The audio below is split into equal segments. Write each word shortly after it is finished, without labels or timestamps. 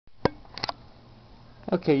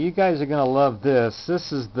Okay, you guys are going to love this.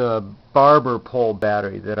 This is the Barber Pole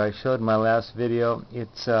battery that I showed in my last video.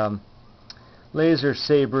 It's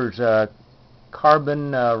Lasersaber's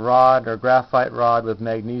carbon rod or graphite rod with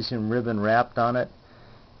magnesium ribbon wrapped on it.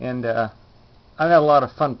 And I had a lot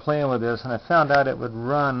of fun playing with this, and I found out it would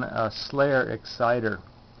run a Slayer Exciter.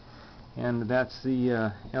 And that's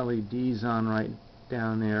the LEDs on right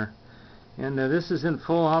down there. And this is in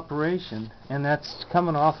full operation, and that's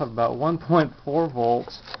coming off of about 1.4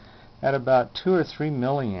 volts at about 2 or 3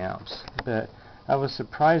 milliamps. But I was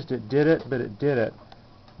surprised it did it, but it did it.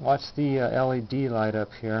 Watch the LED light up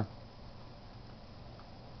here.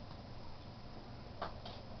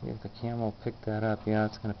 See if the camera will pick that up. Yeah,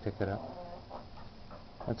 it's going to pick it up.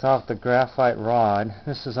 That's off the graphite rod.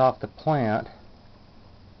 This is off the plant.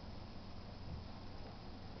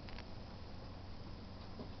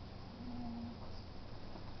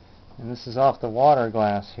 And this is off the water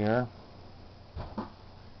glass here. It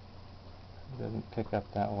doesn't pick up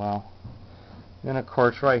that well. Then of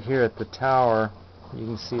course right here at the tower, you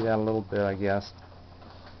can see that a little bit, I guess.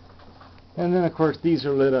 And then of course these are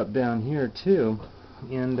lit up down here too.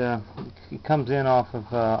 And it comes in off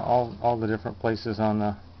of all the different places on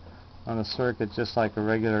the circuit, just like a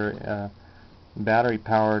regular battery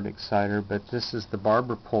powered exciter. But this is the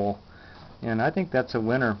Barber Pole, and I think that's a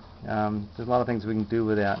winner. There's a lot of things we can do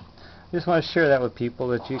with that. I just want to share that with people,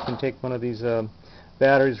 that you can take one of these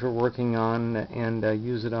batteries we're working on and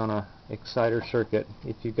use it on a exciter circuit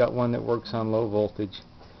if you've got one that works on low voltage.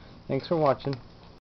 Thanks for watching.